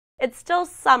It's still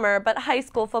summer, but high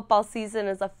school football season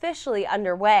is officially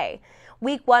underway.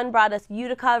 Week 1 brought us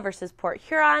Utica versus Port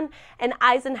Huron and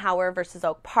Eisenhower versus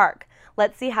Oak Park.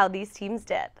 Let's see how these teams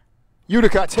did.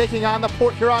 Utica taking on the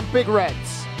Port Huron Big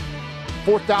Reds.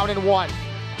 4th down and 1.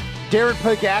 Darren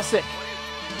Pagasic,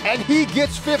 and he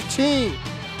gets 15.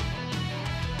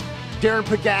 Darren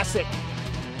Pagasic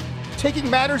taking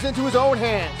matters into his own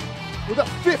hands with a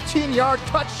 15-yard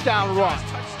touchdown run.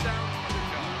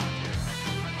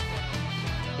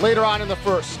 Later on in the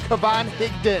first, Kevon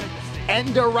Higdon,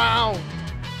 end around.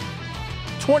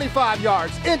 25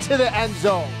 yards into the end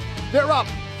zone. They're up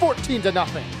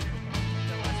 14-0.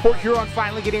 Port Huron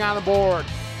finally getting on the board.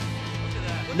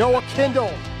 Noah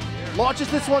Kindle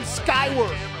launches this one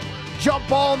skyward. Jump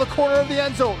ball in the corner of the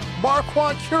end zone.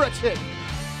 Marquand Curitin.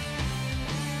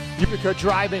 Utica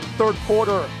driving 3rd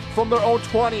quarter from their own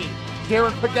 20.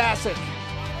 Darren Pagasic.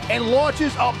 And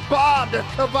launches a bomb to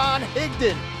Kevon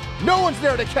Higdon. No one's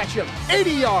there to catch him.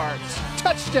 80 yards.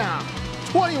 Touchdown.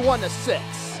 21-6.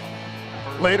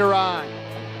 Later on,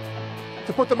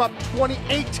 to put them up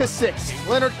 28-6,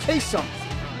 Leonard Kasem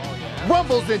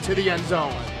rumbles into the end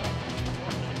zone.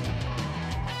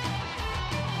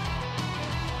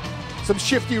 Some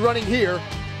shifty running here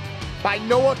by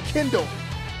Noah Kindle.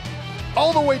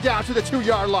 All the way down to the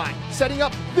 2-yard line, setting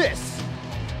up this.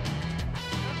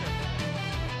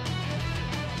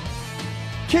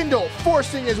 Kindle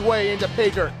forcing his way into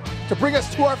Pager to bring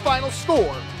us to our final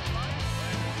score.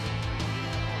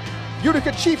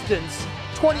 Utica Chieftains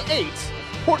 28,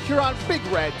 Port Huron Big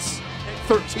Reds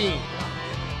 13.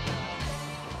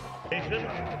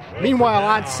 Meanwhile,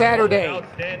 on Saturday,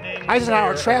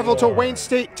 Eisenhower traveled to Wayne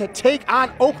State to take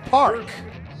on Oak Park.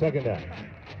 Second down.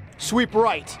 Sweep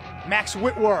right, Max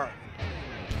Whitwer.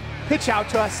 Pitch out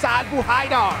to Assad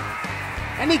Buhaidar,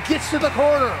 and he gets to the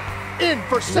corner, in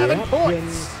for 7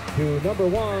 points. To number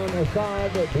 1,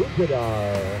 Assad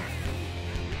Buhaidar.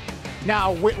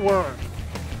 Now Whitwer,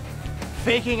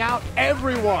 faking out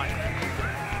everyone,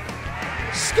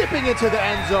 skipping into the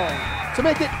end zone to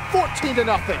make it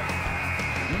 14-0.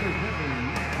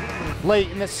 Late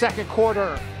in the 2nd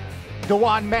quarter,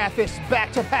 DeJuan Mathis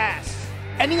back to pass,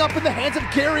 ending up in the hands of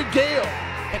Gary Gale,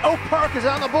 and Oak Park is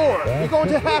on the board. We go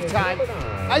into halftime.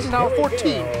 Eisenhower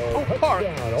 14, Oak Park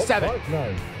 7.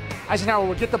 Eisenhower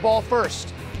would get the ball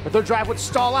first, but their drive would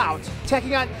stall out,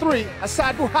 tacking on 3,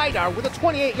 Assad Buhaidar with a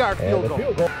 28-yard field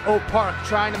goal. Oak Park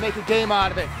trying to make a game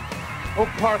out of it. Oak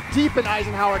Park deep in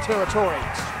Eisenhower territory,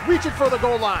 reaching for the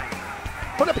goal line,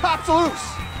 but it pops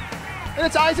loose, and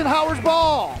it's Eisenhower's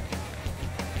ball.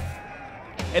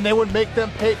 And they would make them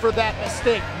pay for that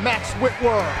mistake. Max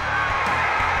Whitwer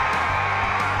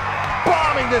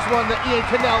bombing this one to Ian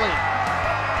Kennelly.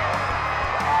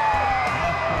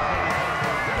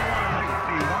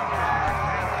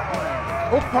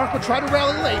 Oak Park would try to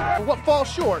rally late for what falls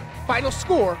short. Final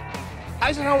score,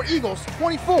 Eisenhower Eagles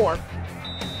 24,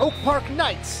 Oak Park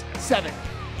Knights 7.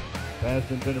 Pass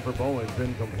intended for Bowen has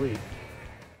been complete.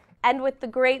 And with the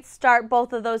great start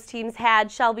both of those teams had,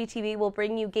 ShelbyTV will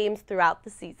bring you games throughout the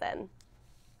season.